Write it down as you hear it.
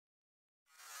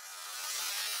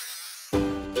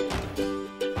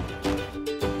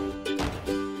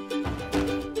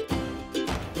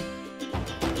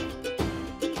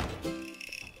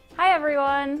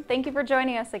everyone! Thank you for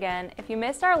joining us again. If you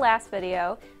missed our last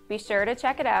video, be sure to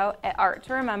check it out at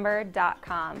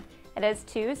arttoremember.com. It has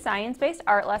 2 science-based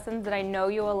art lessons that I know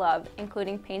you will love,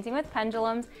 including painting with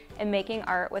pendulums and making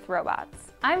art with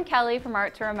robots. I'm Kelly from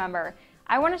Art to Remember.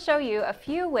 I want to show you a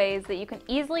few ways that you can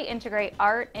easily integrate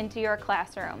art into your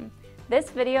classroom. This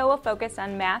video will focus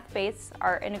on math-based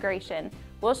art integration.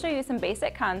 We'll show you some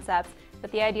basic concepts,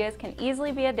 but the ideas can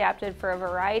easily be adapted for a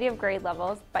variety of grade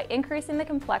levels by increasing the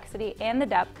complexity and the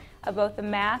depth of both the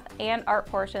math and art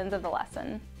portions of the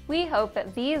lesson. We hope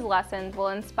that these lessons will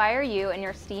inspire you in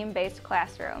your STEAM-based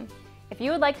classroom. If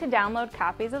you would like to download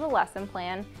copies of the lesson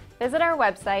plan, visit our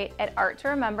website at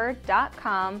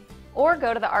arttoremember.com or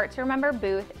go to the Art to Remember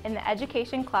booth in the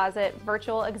Education Closet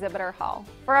Virtual Exhibitor Hall.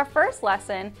 For our first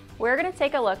lesson, we're going to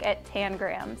take a look at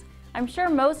Tangrams. I'm sure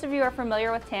most of you are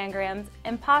familiar with Tangrams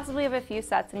and possibly have a few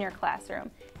sets in your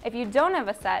classroom. If you don't have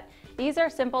a set, these are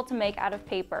simple to make out of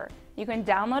paper. You can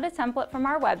download a template from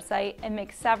our website and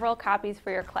make several copies for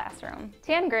your classroom.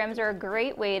 Tangrams are a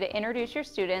great way to introduce your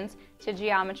students to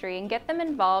geometry and get them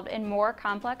involved in more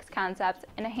complex concepts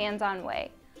in a hands-on way.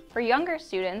 For younger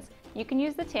students, you can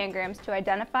use the Tangrams to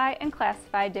identify and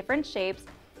classify different shapes,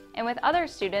 and with other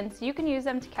students, you can use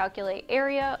them to calculate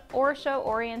area or show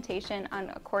orientation on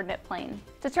a coordinate plane.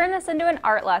 To turn this into an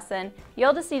art lesson,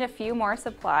 you'll just need a few more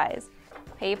supplies: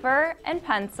 paper and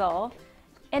pencil,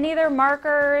 and either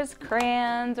markers,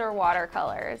 crayons, or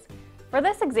watercolors. For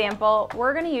this example,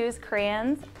 we're going to use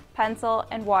crayons, pencil,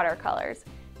 and watercolors.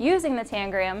 Using the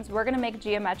Tangrams, we're going to make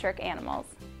geometric animals.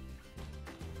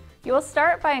 You will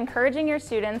start by encouraging your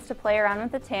students to play around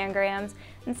with the Tangrams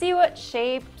and see what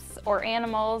shapes or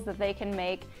animals that they can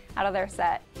make out of their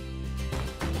set.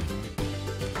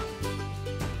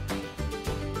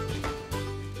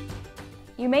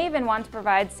 You may even want to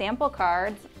provide sample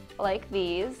cards, like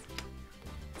these,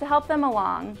 to help them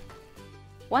along.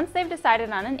 Once they've decided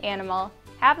on an animal,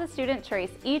 have the student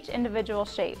trace each individual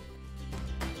shape.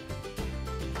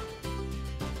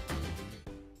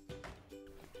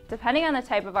 Depending on the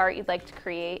type of art you'd like to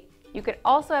create, you could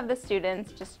also have the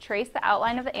students just trace the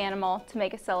outline of the animal to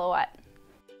make a silhouette.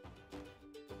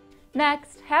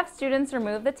 Next, have students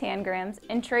remove the Tangrams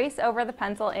and trace over the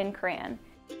pencil and crayon.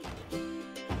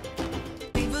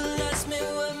 People ask me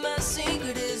what my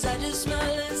secret is, I just smile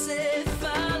and say,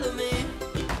 follow me.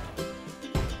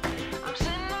 I'm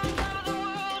sitting on top of the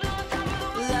world, on top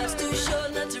of the world. Life's too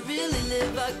short not to really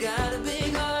live, I got a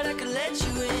big heart, I can let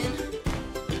you in.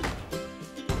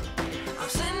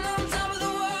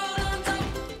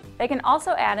 They can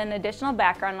also add in additional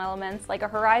background elements like a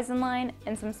horizon line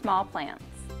and some small plants.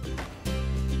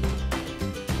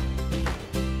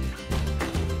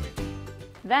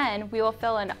 Then we will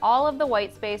fill in all of the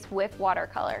white space with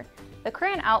watercolor. The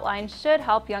crayon outline should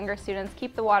help younger students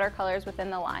keep the watercolors within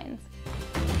the lines.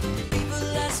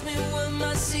 People ask me what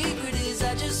my secret is,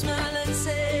 I just smile and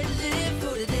say, live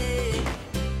for today.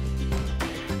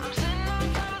 I'm sitting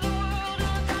on top of the world,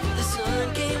 on top of the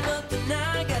sun came up and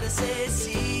I gotta say,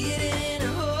 see.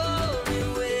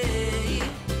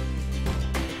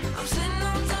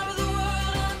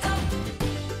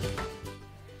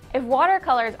 If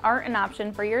watercolors aren't an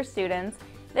option for your students,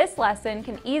 this lesson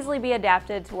can easily be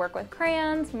adapted to work with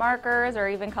crayons, markers, or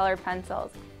even colored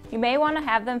pencils. You may want to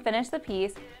have them finish the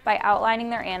piece by outlining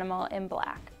their animal in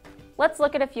black. Let's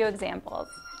look at a few examples.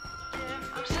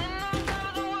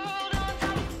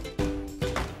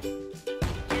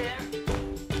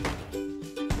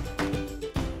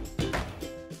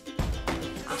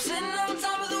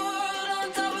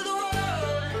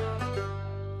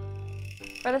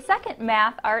 For the second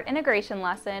math art integration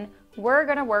lesson, we're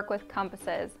going to work with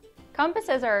compasses.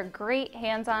 Compasses are a great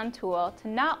hands-on tool to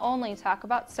not only talk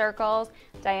about circles,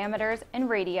 diameters, and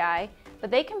radii, but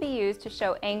they can be used to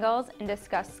show angles and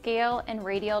discuss scale and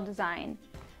radial design.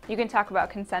 You can talk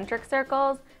about concentric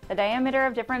circles, the diameter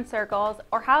of different circles,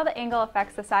 or how the angle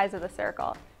affects the size of the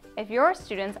circle. If your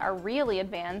students are really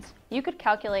advanced, you could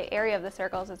calculate area of the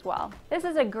circles as well. This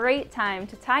is a great time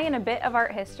to tie in a bit of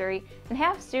art history and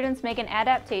have students make an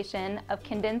adaptation of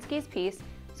Kandinsky's piece,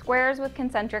 Squares with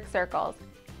Concentric Circles.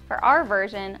 For our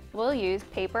version, we'll use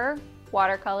paper,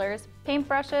 watercolors,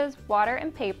 paintbrushes, water,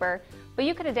 and paper, but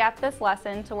you could adapt this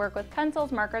lesson to work with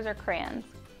pencils, markers, or crayons.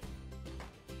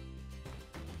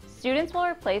 Students will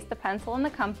replace the pencil and the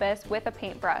compass with a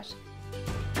paintbrush.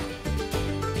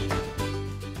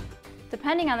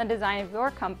 Depending on the design of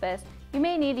your compass, you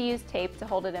may need to use tape to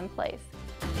hold it in place.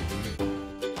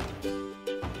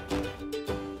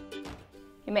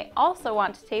 You may also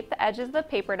want to tape the edges of the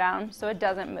paper down so it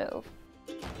doesn't move.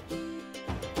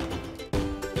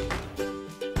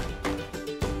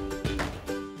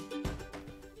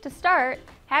 To start start,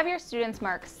 have your students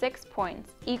mark 6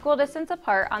 points, equal distance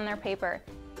apart on their paper.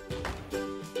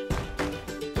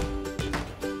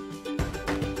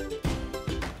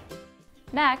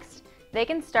 Next, they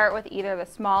can start with either the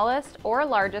smallest or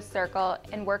largest circle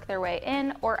and work their way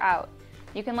in or out.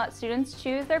 You can let students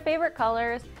choose their favorite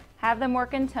colors, have them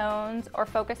work in tones, or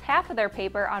focus half of their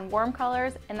paper on warm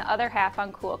colors and the other half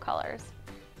on cool colors.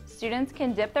 Students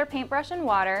can dip their paintbrush in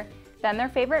water, then their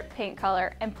favorite paint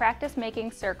color, and practice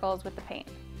making circles with the paint.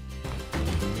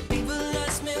 People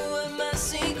ask me what my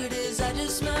secret is, I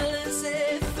just smile and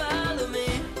say, follow me.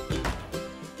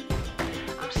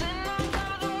 I'm sitting on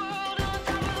top of the world, on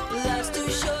top of the world. Life's too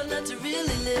short not to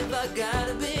really live, I got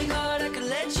a big heart, I can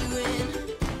let you in.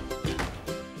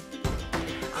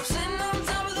 I'm sitting on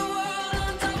top of the world,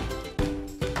 on top.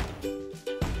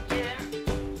 Yeah.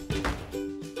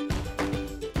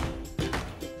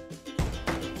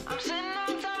 I'm sitting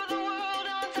on top of the world,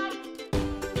 on top.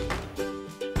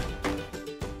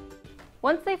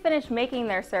 Once they finish making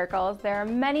their circles, there are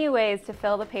many ways to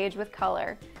fill the page with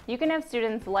color. You can have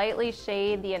students lightly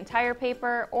shade the entire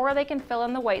paper, or they can fill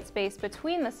in the white space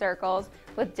between the circles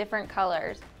with different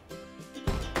colors.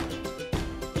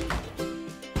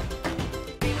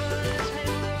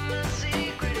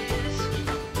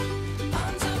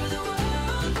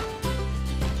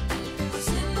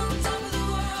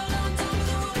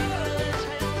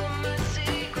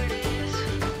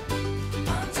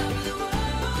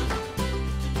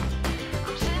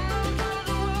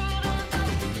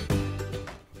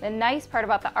 The nice part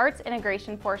about the arts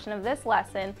integration portion of this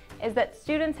lesson is that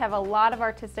students have a lot of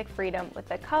artistic freedom with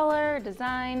the color,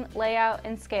 design, layout,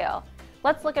 and scale.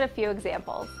 Let's look at a few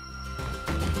examples.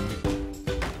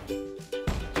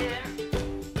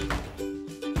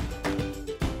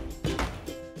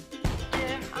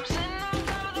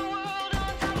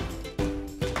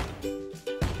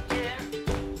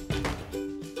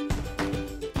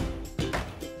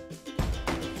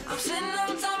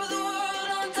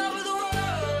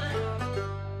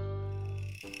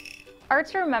 Art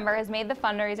to Remember has made the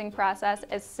fundraising process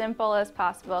as simple as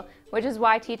possible, which is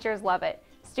why teachers love it.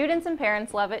 Students and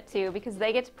parents love it too because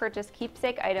they get to purchase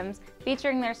keepsake items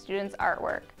featuring their students'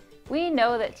 artwork. We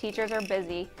know that teachers are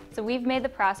busy, so we've made the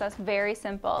process very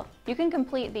simple. You can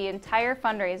complete the entire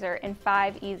fundraiser in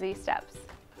 5 easy steps.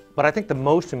 But I think the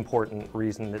most important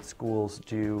reason that schools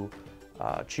do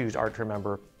choose Art to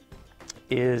Remember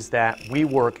is that we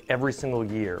work every single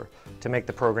year to make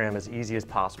the program as easy as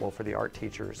possible for the art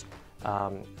teachers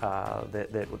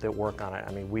that work on it.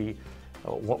 I mean,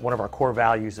 one of our core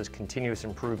values is continuous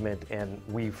improvement, and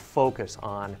we focus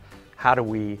on how do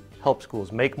we help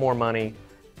schools make more money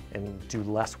and do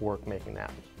less work making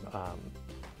that,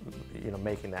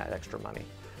 making that extra money.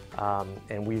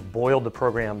 And we've boiled the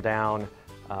program down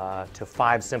to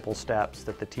 5 simple steps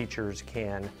that the teachers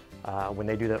can, when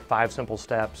they do that 5 simple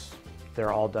steps,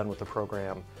 they're all done with the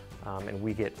program, and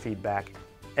we get feedback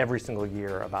every single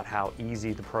year about how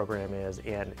easy the program is,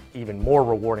 and even more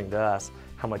rewarding to us,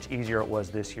 how much easier it was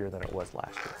this year than it was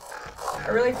last year. I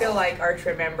really feel like Art to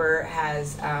Remember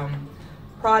has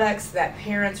products that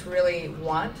parents really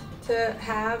want to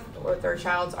have with their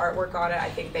child's artwork on it. I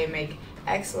think they make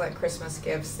excellent Christmas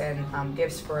gifts and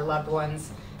gifts for loved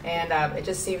ones, and it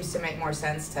just seems to make more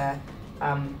sense to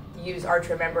use Art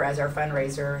to Remember as our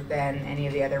fundraiser than any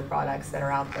of the other products that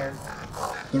are out there.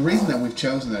 The reason that we've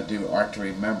chosen to do Art to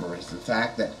Remember is the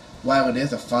fact that while it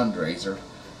is a fundraiser,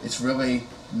 it's really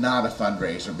not a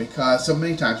fundraiser, because so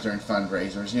many times during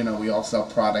fundraisers, we all sell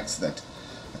products that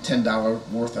 $10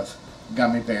 worth of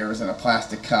gummy bears in a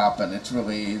plastic cup, and it's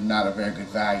really not a very good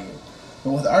value.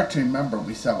 But with Art to Remember,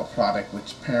 we sell a product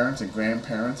which parents and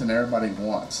grandparents and everybody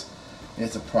wants.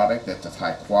 It's a product that's of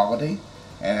high quality,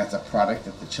 and it's a product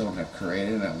that the children have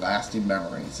created in a lasting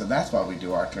memory. So that's why we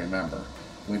do Art to Remember.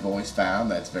 We've always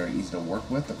found that it's very easy to work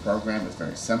with. The program is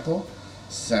very simple.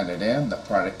 Send it in, the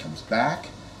product comes back.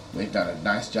 We've done a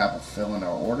nice job of filling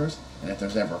our orders, and if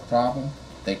there's ever a problem,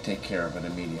 they take care of it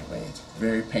immediately. It's a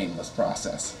very painless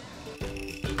process.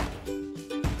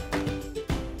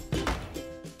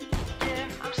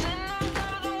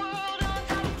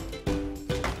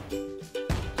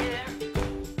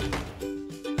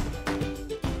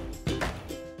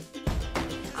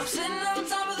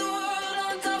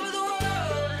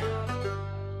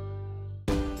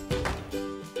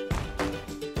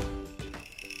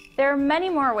 There are many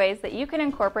more ways that you can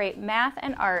incorporate math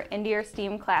and art into your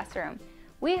STEAM classroom.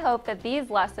 We hope that these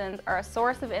lessons are a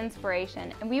source of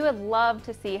inspiration, and we would love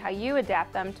to see how you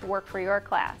adapt them to work for your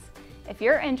class. If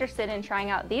you're interested in trying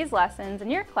out these lessons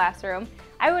in your classroom,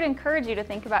 I would encourage you to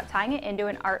think about tying it into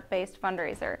an art-based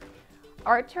fundraiser.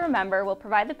 Art to Remember will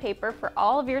provide the paper for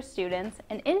all of your students,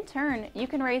 and in turn, you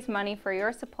can raise money for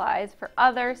your supplies for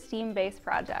other STEAM-based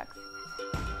projects.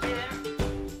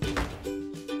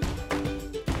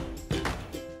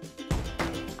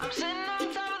 I'm sitting